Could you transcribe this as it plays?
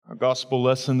gospel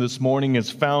lesson this morning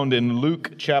is found in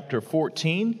Luke chapter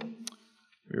 14.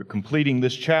 We are completing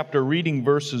this chapter, reading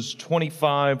verses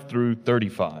 25 through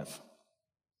 35.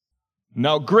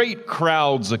 Now great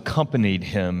crowds accompanied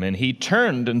him, and he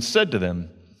turned and said to them,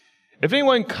 "If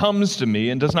anyone comes to me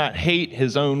and does not hate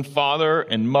his own father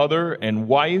and mother and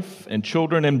wife and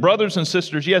children and brothers and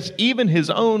sisters, yes, even his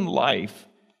own life,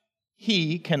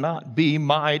 he cannot be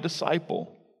my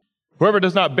disciple. Whoever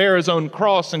does not bear his own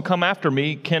cross and come after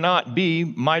me cannot be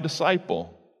my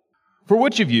disciple. For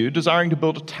which of you, desiring to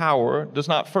build a tower, does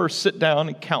not first sit down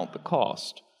and count the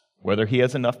cost, whether he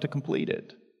has enough to complete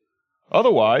it?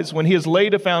 Otherwise, when he has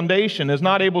laid a foundation and is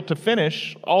not able to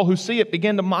finish, all who see it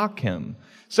begin to mock him,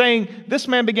 saying, 'This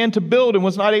man began to build and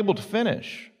was not able to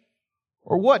finish.'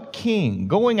 Or what king,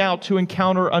 going out to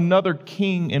encounter another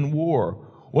king in war,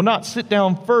 will not sit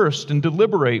down first and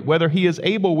deliberate whether he is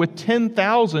able with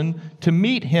 10,000 to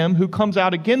meet him who comes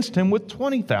out against him with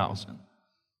 20,000?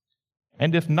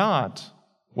 And if not,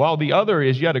 while the other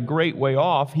is yet a great way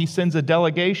off, he sends a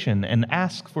delegation and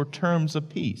asks for terms of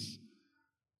peace.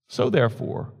 So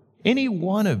therefore, any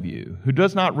one of you who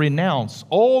does not renounce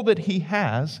all that he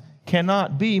has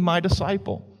cannot be my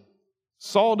disciple.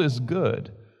 Salt is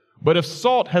good, but if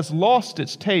salt has lost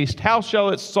its taste, how shall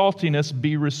its saltiness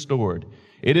be restored?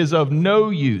 It is of no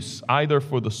use either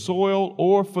for the soil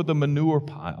or for the manure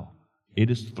pile. It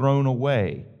is thrown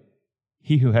away.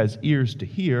 He who has ears to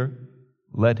hear,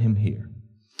 let him hear."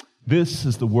 This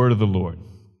is the word of the Lord.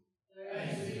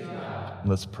 Thanks be to God.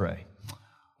 Let's pray.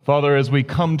 Father, as we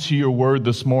come to your word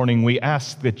this morning, we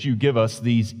ask that you give us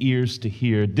these ears to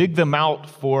hear. Dig them out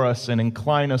for us and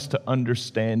incline us to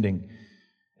understanding.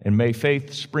 And may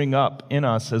faith spring up in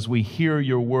us as we hear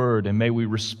your word, and may we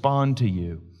respond to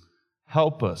you.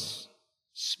 Help us.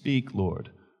 Speak,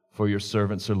 Lord, for your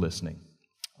servants are listening.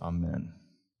 Amen.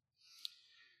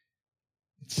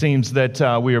 It seems that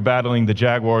we are battling the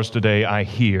Jaguars today, I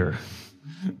hear.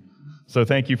 So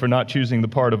thank you for not choosing the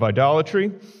part of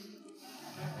idolatry.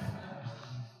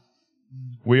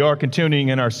 We are continuing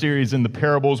in our series in the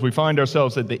parables. We find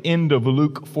ourselves at the end of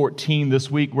Luke 14 this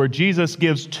week, where Jesus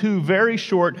gives two very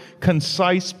short,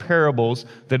 concise parables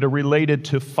that are related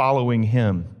to following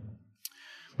him.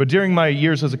 But during my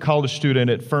years as a college student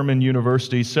at Furman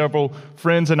University, several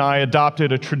friends and I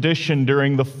adopted a tradition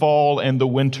during the fall and the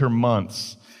winter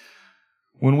months.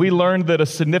 When we learned that a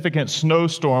significant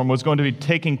snowstorm was going to be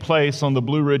taking place on the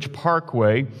Blue Ridge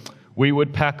Parkway, we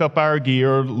would pack up our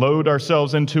gear, load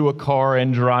ourselves into a car,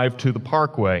 and drive to the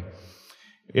parkway.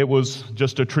 It was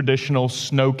just a traditional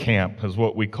snow camp, is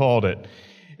what we called it.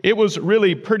 It was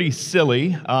really pretty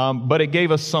silly, but it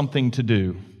gave us something to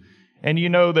do. And you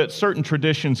know that certain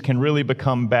traditions can really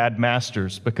become bad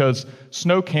masters, because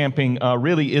snow camping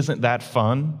really isn't that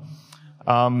fun.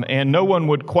 And no one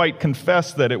would quite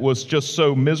confess that it was just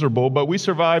so miserable, but we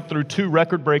survived through 2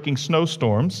 record-breaking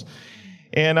snowstorms,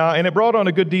 and it brought on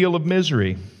a good deal of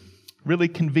misery. Really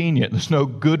convenient. There's no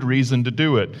good reason to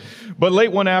do it. But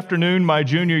late one afternoon, my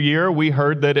junior year, we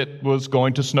heard that it was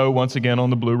going to snow once again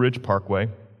on the Blue Ridge Parkway.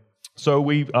 So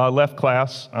we left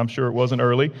class. I'm sure it wasn't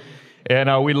early.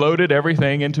 And we loaded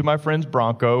everything into my friend's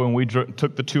Bronco, and we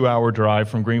took the 2-hour drive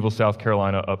from Greenville, South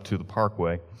Carolina, up to the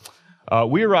parkway.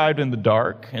 We arrived in the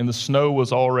dark, and the snow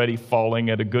was already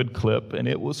falling at a good clip, and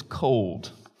it was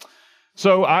cold.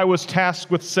 So I was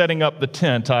tasked with setting up the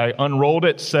tent. I unrolled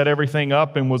it, set everything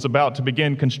up, and was about to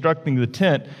begin constructing the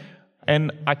tent,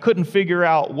 and I couldn't figure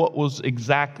out what was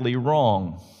exactly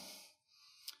wrong.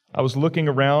 I was looking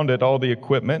around at all the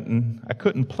equipment, and I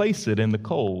couldn't place it in the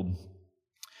cold.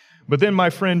 But then my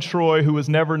friend Troy, who was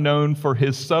never known for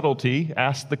his subtlety,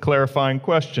 asked the clarifying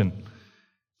question,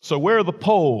 "So where are the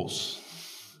poles?"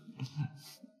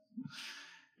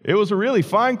 It was a really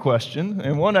fine question,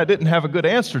 and one I didn't have a good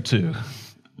answer to.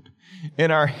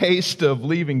 In our haste of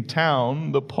leaving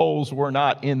town, the poles were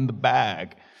not in the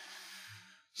bag.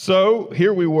 So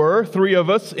here we were, 3 of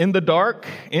us in the dark,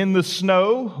 in the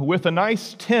snow, with a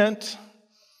nice tent,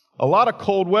 a lot of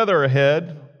cold weather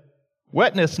ahead,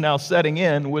 wetness now setting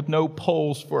in with no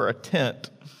poles for a tent.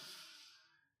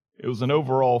 It was an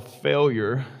overall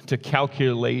failure to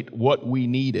calculate what we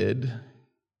needed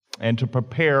and to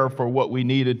prepare for what we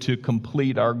needed to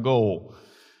complete our goal.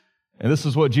 And this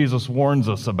is what Jesus warns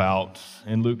us about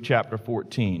in Luke chapter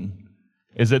 14,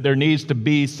 is that there needs to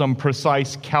be some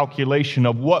precise calculation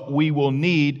of what we will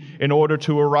need in order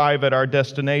to arrive at our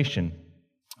destination,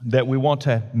 that we want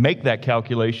to make that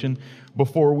calculation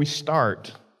before we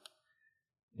start.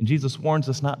 And Jesus warns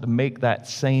us not to make that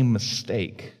same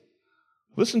mistake.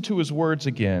 Listen to his words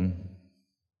again.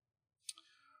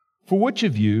 "For which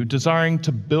of you, desiring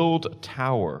to build a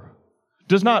tower,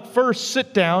 does not first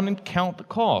sit down and count the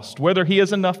cost, whether he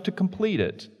has enough to complete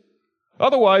it.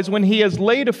 Otherwise, when he has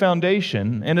laid a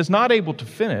foundation and is not able to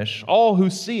finish, all who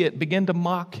see it begin to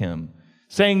mock him,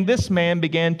 saying, 'This man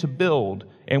began to build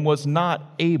and was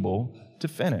not able to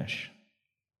finish.'"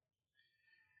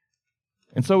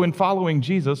 And so in following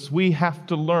Jesus, we have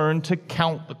to learn to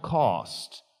count the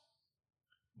cost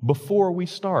before we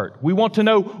start. We want to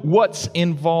know what's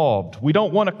involved. We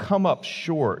don't want to come up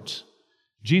short.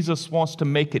 Jesus wants to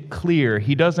make it clear.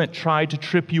 He doesn't try to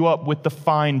trip you up with the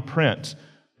fine print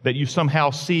that you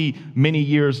somehow see many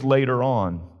years later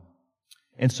on.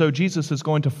 And so Jesus is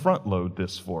going to front load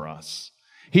this for us.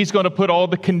 He's going to put all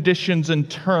the conditions and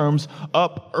terms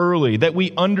up early, that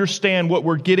we understand what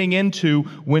we're getting into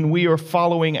when we are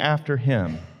following after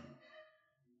Him.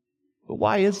 But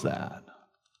why is that?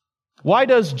 Why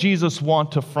does Jesus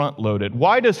want to front load it?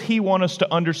 Why does He want us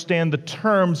to understand the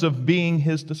terms of being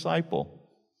His disciple?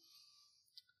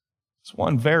 It's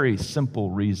one very simple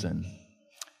reason.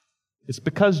 It's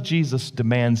because Jesus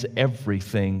demands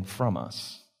everything from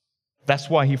us. That's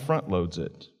why He front loads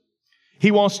it. He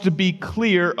wants to be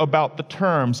clear about the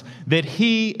terms, that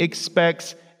He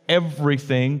expects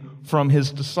everything from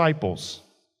His disciples.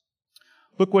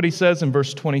 Look what He says in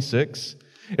verse 26.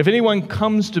 "If anyone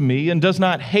comes to me and does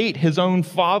not hate his own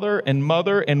father and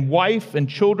mother and wife and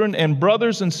children and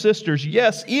brothers and sisters,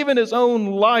 yes, even his own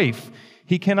life,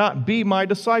 he cannot be my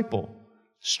disciple."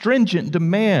 Stringent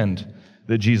demand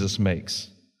that Jesus makes.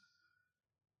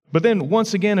 But then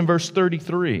once again in verse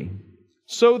 33,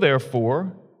 "So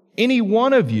therefore, any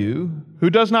one of you who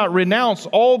does not renounce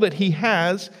all that he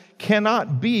has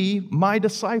cannot be my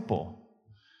disciple."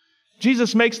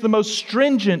 Jesus makes the most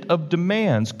stringent of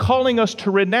demands, calling us to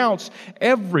renounce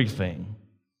everything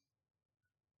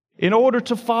in order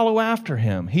to follow after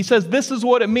Him. He says, this is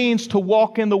what it means to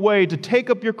walk in the way, to take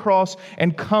up your cross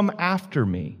and come after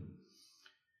me.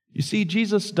 You see,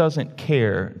 Jesus doesn't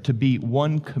care to be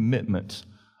one commitment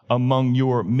among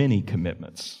your many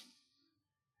commitments.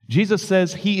 Jesus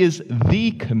says He is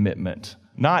the commitment,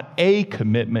 not a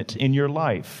commitment in your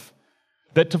life.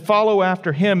 That to follow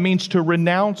after Him means to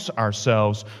renounce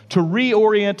ourselves, to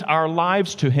reorient our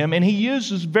lives to Him. And He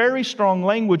uses very strong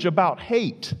language about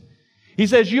hate. He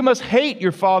says, you must hate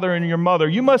your father and your mother.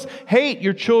 You must hate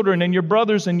your children and your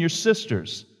brothers and your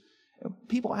sisters.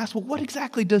 People ask, well, what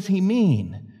exactly does He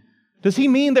mean? Does He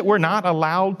mean that we're not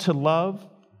allowed to love?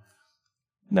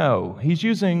 No, He's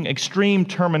using extreme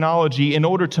terminology in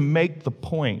order to make the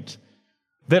point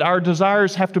that our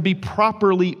desires have to be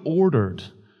properly ordered.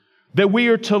 That we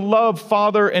are to love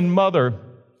father and mother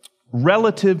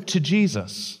relative to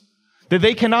Jesus. That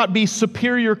they cannot be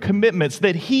superior commitments.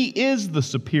 That He is the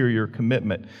superior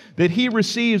commitment. That He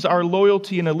receives our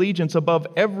loyalty and allegiance above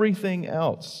everything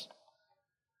else.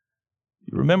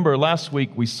 You remember last week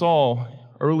we saw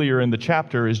earlier in the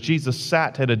chapter as Jesus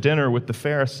sat at a dinner with the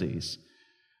Pharisees.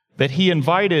 That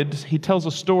He tells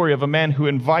a story of a man who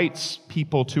invites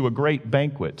people to a great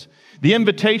banquet. The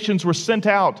invitations were sent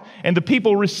out, and the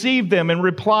people received them and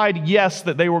replied yes,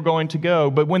 that they were going to go.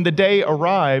 But when the day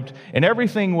arrived and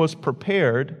everything was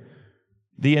prepared,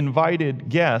 the invited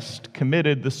guest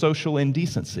committed the social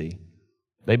indecency.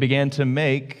 They began to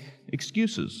make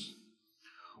excuses.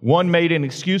 One made an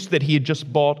excuse that he had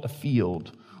just bought a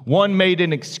field. One made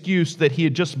an excuse that he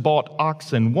had just bought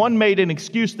oxen. One made an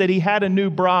excuse that he had a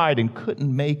new bride and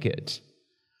couldn't make it.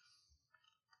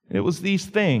 It was these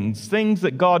things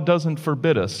that God doesn't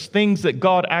forbid us, things that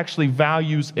God actually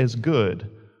values as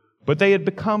good, but they had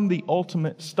become the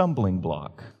ultimate stumbling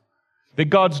block. That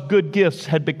God's good gifts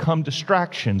had become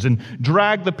distractions and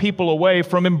dragged the people away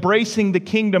from embracing the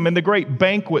kingdom and the great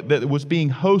banquet that was being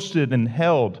hosted and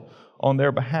held on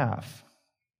their behalf.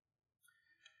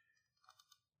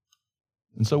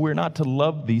 And so we're not to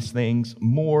love these things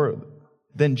more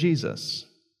than Jesus.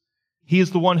 He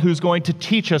is the one who's going to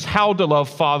teach us how to love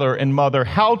father and mother,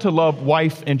 how to love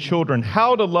wife and children,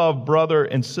 how to love brother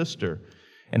and sister,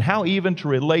 and how even to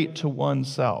relate to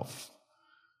oneself.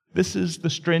 This is the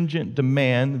stringent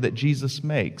demand that Jesus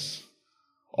makes.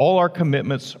 All our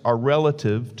commitments are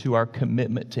relative to our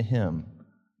commitment to Him.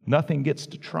 Nothing gets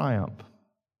to triumph.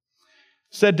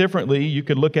 Said differently, you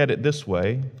could look at it this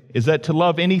way, is that to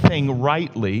love anything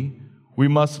rightly, we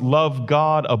must love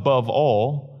God above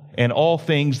all, and all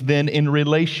things then in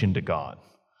relation to God.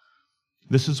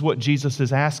 This is what Jesus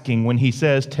is asking when He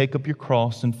says, take up your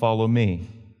cross and follow me.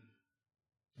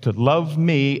 To love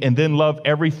me and then love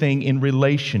everything in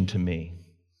relation to me.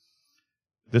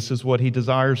 This is what He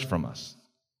desires from us.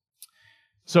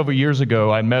 Several years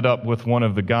ago, I met up with one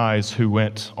of the guys who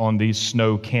went on these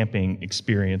snow camping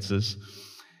experiences.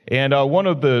 And one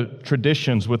of the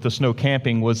traditions with the snow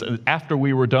camping was after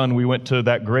we were done, we went to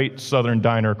that great southern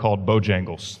diner called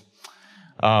Bojangles.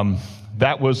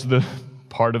 That was the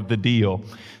part of the deal.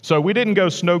 So we didn't go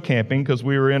snow camping because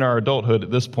we were in our adulthood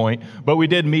at this point, but we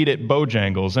did meet at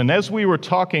Bojangles. And as we were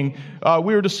talking,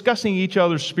 we were discussing each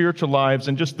other's spiritual lives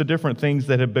and just the different things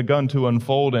that had begun to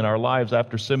unfold in our lives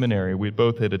after seminary we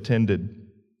both had attended.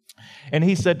 And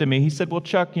he said to me, well,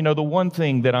 Chuck, the one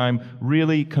thing that I'm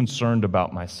really concerned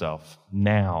about myself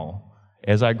now,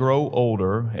 as I grow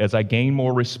older, as I gain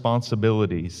more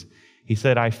responsibilities, he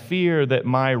said, I fear that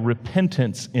my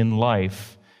repentance in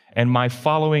life and my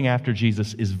following after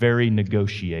Jesus is very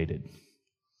negotiated.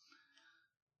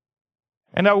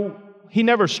 And he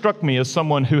never struck me as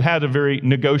someone who had a very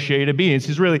negotiated being.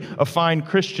 He's really a fine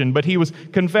Christian, but he was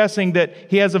confessing that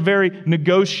he has a very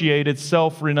negotiated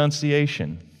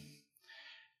self-renunciation.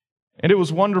 And it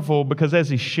was wonderful because as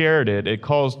he shared it, it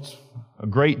caused a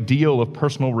great deal of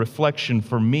personal reflection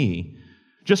for me,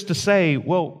 just to say,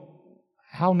 well,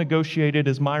 how negotiated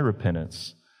is my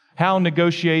repentance? How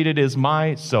negotiated is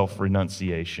my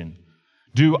self-renunciation?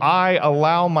 Do I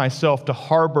allow myself to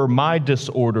harbor my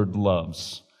disordered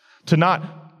loves, to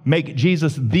not make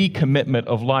Jesus the commitment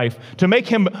of life, to make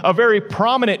him a very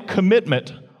prominent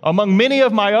commitment among many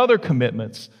of my other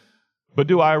commitments? But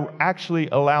do I actually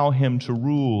allow him to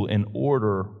rule and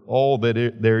order all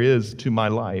that there is to my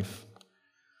life?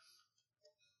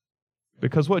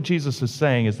 Because what Jesus is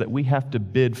saying is that we have to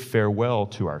bid farewell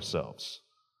to ourselves,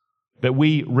 that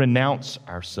we renounce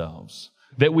ourselves,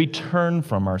 that we turn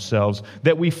from ourselves,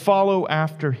 that we follow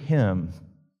after him,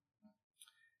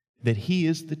 that he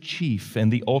is the chief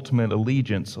and the ultimate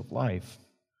allegiance of life.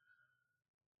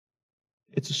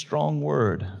 It's a strong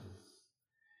word.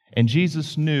 And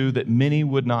Jesus knew that many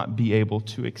would not be able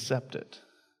to accept it.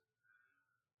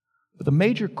 But the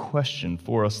major question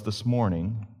for us this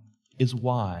morning is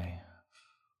why?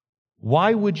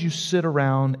 Why would you sit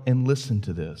around and listen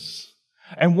to this?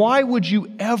 And why would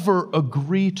you ever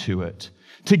agree to it?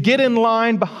 To get in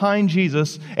line behind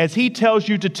Jesus as he tells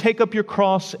you to take up your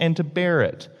cross and to bear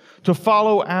it, to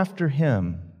follow after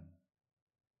him.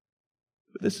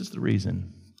 But this is the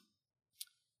reason.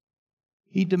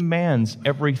 He demands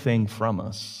everything from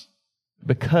us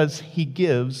because he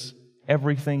gives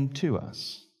everything to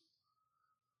us.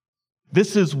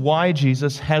 This is why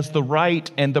Jesus has the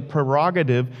right and the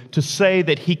prerogative to say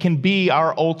that he can be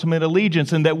our ultimate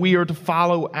allegiance and that we are to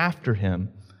follow after him.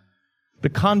 The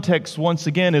context, once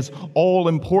again, is all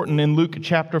important in Luke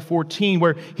chapter 14,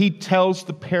 where he tells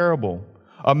the parable.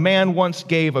 A man once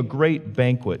gave a great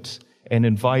banquet and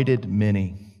invited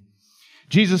many.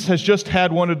 Jesus has just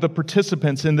had one of the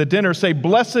participants in the dinner say,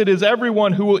 "Blessed is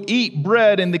everyone who will eat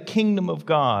bread in the kingdom of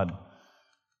God."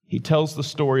 He tells the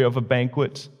story of a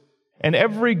banquet, and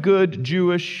every good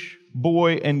Jewish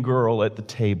boy and girl at the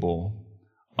table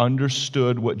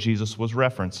understood what Jesus was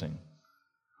referencing.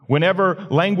 Whenever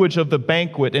language of the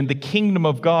banquet and the kingdom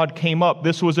of God came up,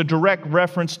 this was a direct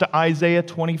reference to Isaiah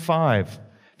 25.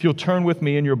 If you'll turn with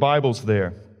me in your Bibles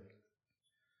there.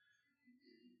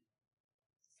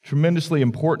 Tremendously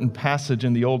important passage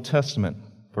in the Old Testament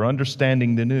for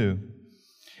understanding the New.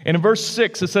 And in verse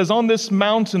 6, it says, "On this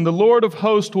mountain the Lord of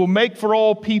hosts will make for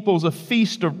all peoples a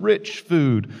feast of rich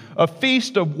food, a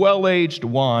feast of well-aged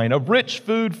wine, of rich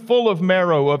food full of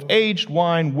marrow, of aged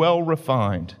wine well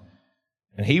refined.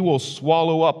 And he will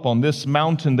swallow up on this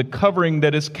mountain the covering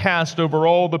that is cast over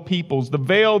all the peoples, the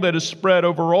veil that is spread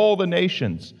over all the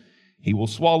nations. He will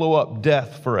swallow up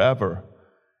death forever.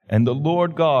 And the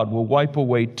Lord God will wipe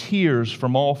away tears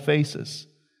from all faces,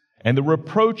 and the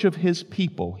reproach of his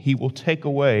people he will take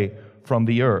away from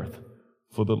the earth,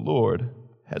 for the Lord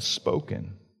has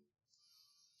spoken."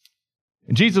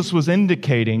 And Jesus was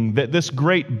indicating that this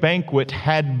great banquet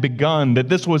had begun, that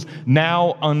this was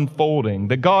now unfolding,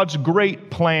 that God's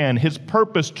great plan, his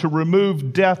purpose to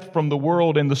remove death from the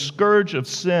world and the scourge of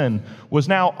sin was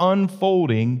now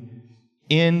unfolding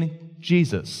in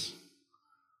Jesus.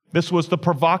 This was the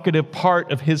provocative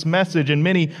part of his message, and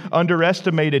many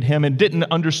underestimated him and didn't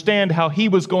understand how he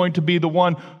was going to be the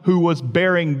one who was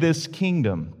bearing this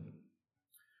kingdom.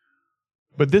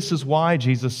 But this is why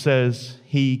Jesus says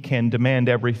he can demand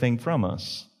everything from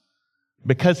us,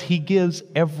 because he gives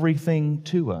everything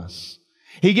to us.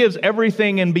 He gives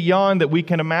everything and beyond that we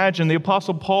can imagine. The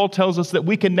Apostle Paul tells us that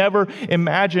we can never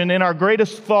imagine in our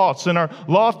greatest thoughts and our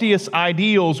loftiest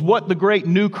ideals what the great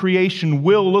new creation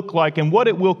will look like and what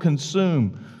it will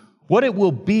consume, what it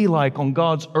will be like on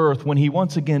God's earth when he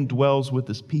once again dwells with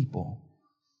his people.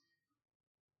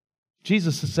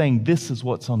 Jesus is saying this is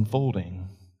what's unfolding.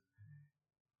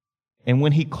 And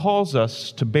when he calls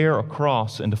us to bear a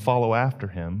cross and to follow after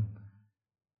him,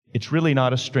 it's really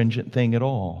not a stringent thing at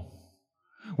all.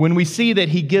 When we see that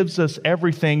he gives us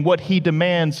everything, what he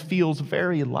demands feels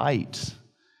very light.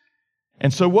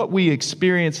 And so what we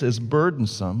experience as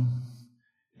burdensome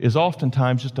is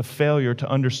oftentimes just a failure to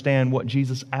understand what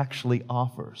Jesus actually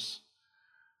offers.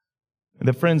 And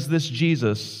that, friends, this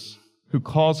Jesus who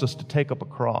calls us to take up a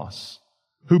cross,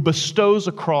 who bestows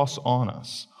a cross on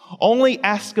us, only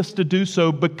asks us to do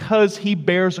so because he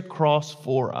bears a cross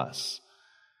for us.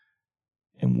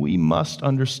 And we must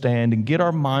understand and get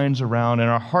our minds around and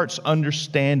our hearts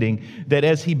understanding that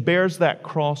as he bears that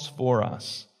cross for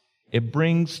us, it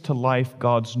brings to life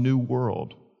God's new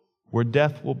world where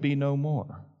death will be no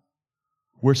more,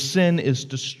 where sin is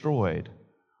destroyed,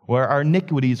 where our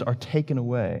iniquities are taken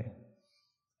away.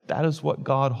 That is what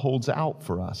God holds out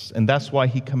for us, and that's why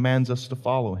he commands us to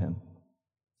follow him.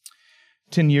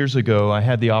 10 years ago, I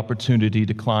had the opportunity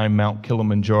to climb Mount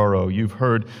Kilimanjaro. You've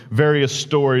heard various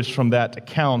stories from that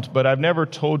account, but I've never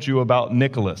told you about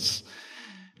Nicholas.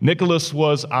 Nicholas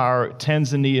was our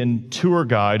Tanzanian tour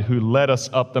guide who led us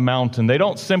up the mountain. They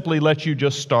don't simply let you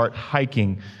just start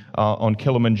hiking on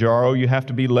Kilimanjaro. You have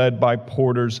to be led by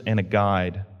porters and a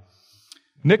guide.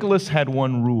 Nicholas had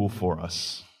one rule for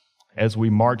us as we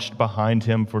marched behind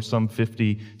him for some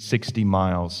 50, 60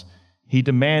 miles. He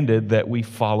demanded that we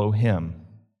follow him.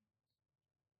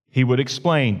 He would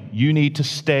explain, you need to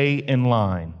stay in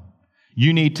line.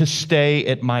 You need to stay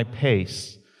at my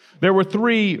pace. There were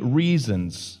 3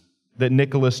 reasons that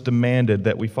Nicholas demanded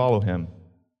that we follow him.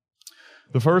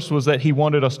 The first was that he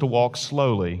wanted us to walk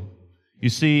slowly. You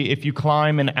see, if you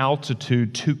climb in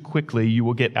altitude too quickly, you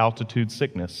will get altitude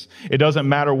sickness. It doesn't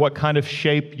matter what kind of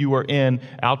shape you are in,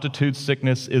 altitude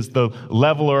sickness is the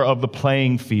leveler of the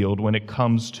playing field when it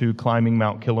comes to climbing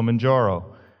Mount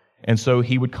Kilimanjaro. And so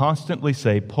he would constantly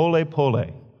say, pole, pole,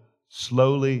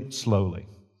 slowly, slowly.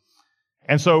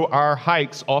 And so our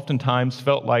hikes oftentimes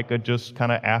felt like a just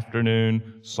kind of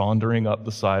afternoon sauntering up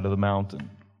the side of the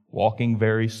mountain, walking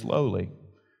very slowly.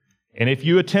 And if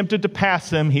you attempted to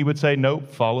pass him, he would say, nope,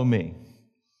 follow me.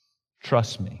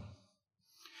 Trust me.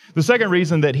 The second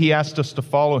reason that he asked us to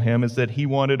follow him is that he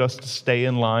wanted us to stay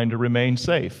in line to remain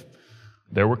safe.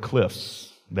 There were cliffs.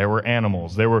 There were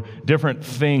animals. There were different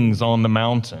things on the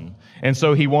mountain. And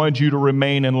so he wanted you to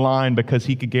remain in line because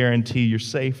he could guarantee your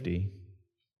safety.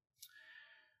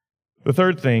 The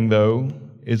third thing, though,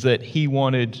 is that he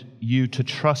wanted you to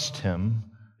trust him,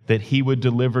 that he would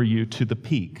deliver you to the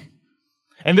peak.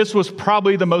 And this was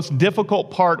probably the most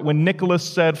difficult part when Nicholas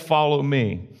said, follow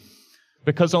me.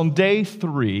 Because on day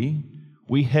 3,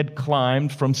 we had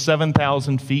climbed from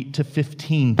 7,000 feet to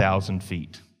 15,000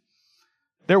 feet.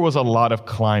 There was a lot of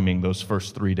climbing those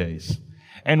first 3 days.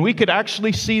 And we could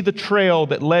actually see the trail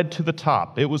that led to the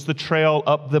top. It was the trail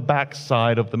up the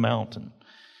backside of the mountain.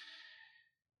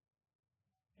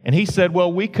 And he said,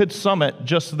 well, we could summit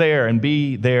just there and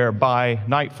be there by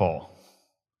nightfall.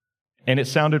 And it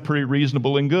sounded pretty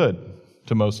reasonable and good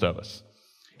to most of us.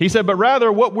 He said, but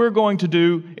rather what we're going to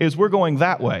do is we're going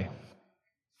that way.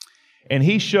 And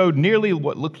he showed nearly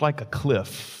what looked like a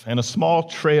cliff and a small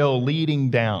trail leading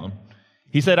down.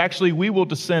 He said, actually, we will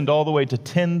descend all the way to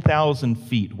 10,000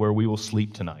 feet where we will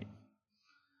sleep tonight.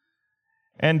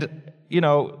 And,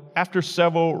 after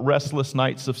several restless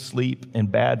nights of sleep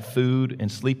and bad food and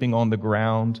sleeping on the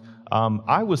ground,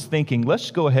 I was thinking,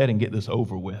 let's go ahead and get this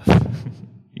over with.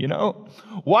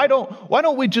 Why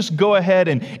don't we just go ahead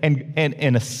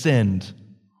and ascend?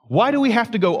 Why do we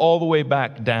have to go all the way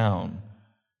back down?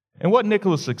 And what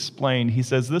Nicholas explained, he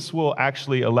says, this will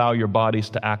actually allow your bodies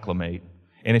to acclimate.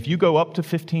 And if you go up to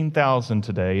 15,000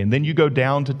 today, and then you go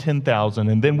down to 10,000,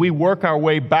 and then we work our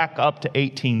way back up to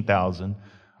 18,000,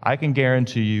 I can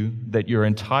guarantee you that your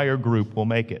entire group will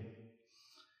make it.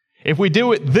 If we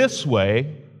do it this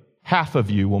way, half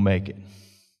of you will make it.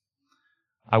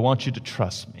 I want you to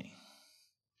trust me.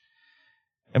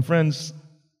 And friends,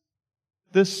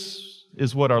 this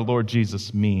is what our Lord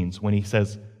Jesus means when he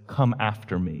says, come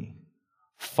after me,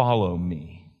 follow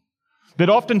me. That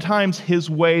oftentimes his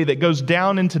way that goes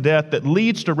down into death, that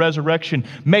leads to resurrection,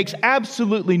 makes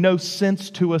absolutely no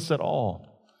sense to us at all.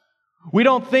 We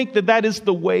don't think that that is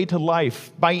the way to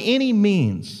life by any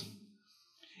means.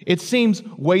 It seems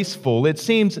wasteful. It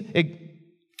seems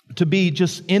to be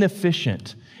just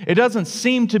inefficient. It doesn't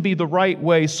seem to be the right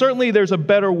way. Certainly there's a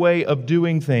better way of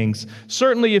doing things.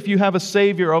 Certainly if you have a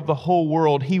Savior of the whole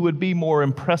world, he would be more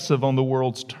impressive on the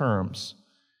world's terms.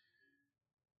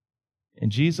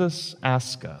 And Jesus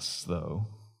asks us, though,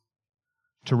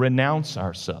 to renounce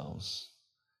ourselves,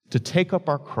 to take up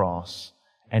our cross,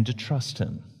 and to trust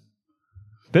him.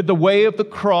 that the way of the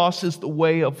cross is the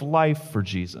way of life for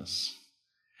Jesus,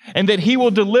 and that He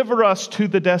will deliver us to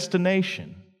the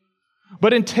destination.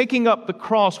 But in taking up the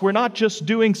cross, we're not just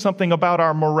doing something about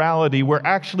our morality, we're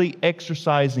actually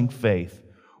exercising faith.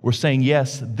 We're saying,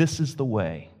 yes, this is the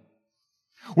way.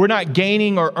 We're not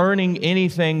gaining or earning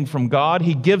anything from God.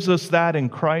 He gives us that in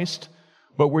Christ,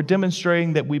 but we're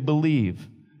demonstrating that we believe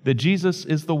that Jesus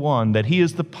is the one, that He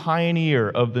is the pioneer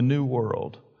of the new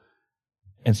world.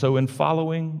 And so in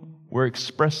following, we're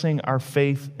expressing our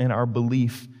faith and our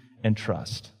belief and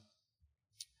trust.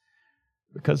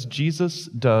 Because Jesus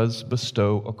does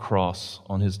bestow a cross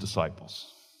on His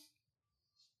disciples.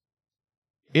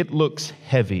 It looks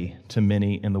heavy to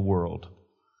many in the world.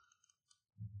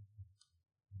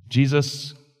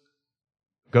 Jesus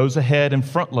goes ahead and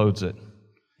front loads it.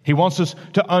 He wants us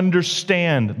to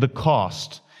understand the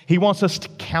cost. He wants us to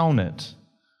count it.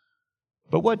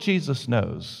 But what Jesus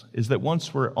knows is that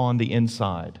once we're on the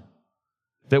inside,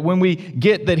 that when we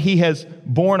get that He has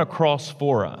borne a cross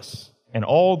for us, and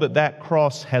all that that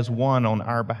cross has won on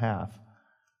our behalf,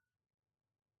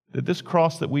 that this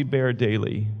cross that we bear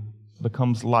daily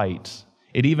becomes light.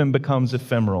 It even becomes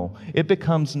ephemeral. It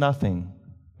becomes nothing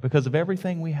because of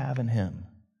everything we have in Him.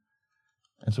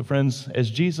 And so, friends,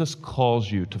 as Jesus calls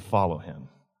you to follow Him,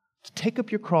 to take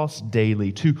up your cross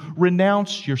daily, to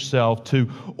renounce yourself, to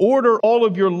order all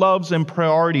of your loves and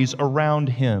priorities around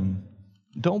Him,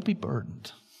 don't be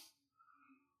burdened.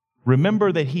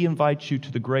 Remember that He invites you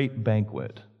to the great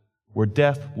banquet where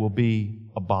death will be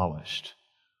abolished,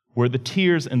 where the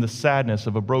tears and the sadness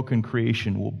of a broken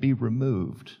creation will be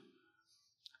removed.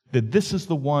 That this is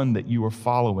the one that you are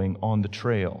following on the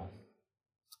trail.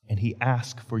 And He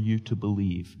asks for you to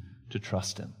believe, to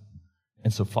trust Him.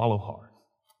 And so follow hard.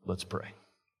 Let's pray.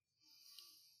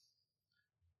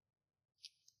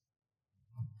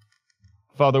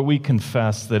 Father, we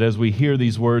confess that as we hear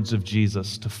these words of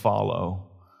Jesus to follow,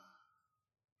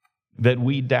 that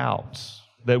we doubt,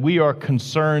 that we are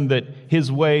concerned that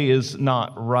His way is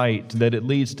not right, that it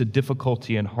leads to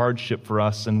difficulty and hardship for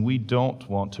us, and we don't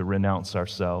want to renounce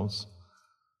ourselves.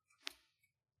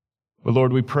 But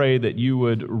Lord, we pray that You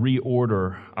would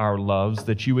reorder our loves,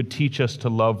 that You would teach us to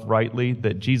love rightly,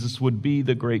 that Jesus would be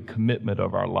the great commitment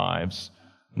of our lives,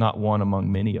 not one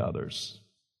among many others.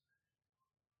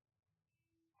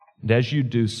 And as You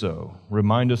do so,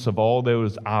 remind us of all that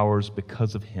was ours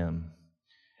because of Him.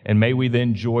 And may we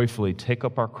then joyfully take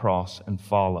up our cross and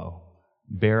follow,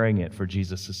 bearing it for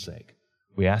Jesus' sake.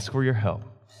 We ask for Your help.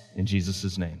 In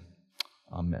Jesus' name,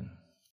 amen.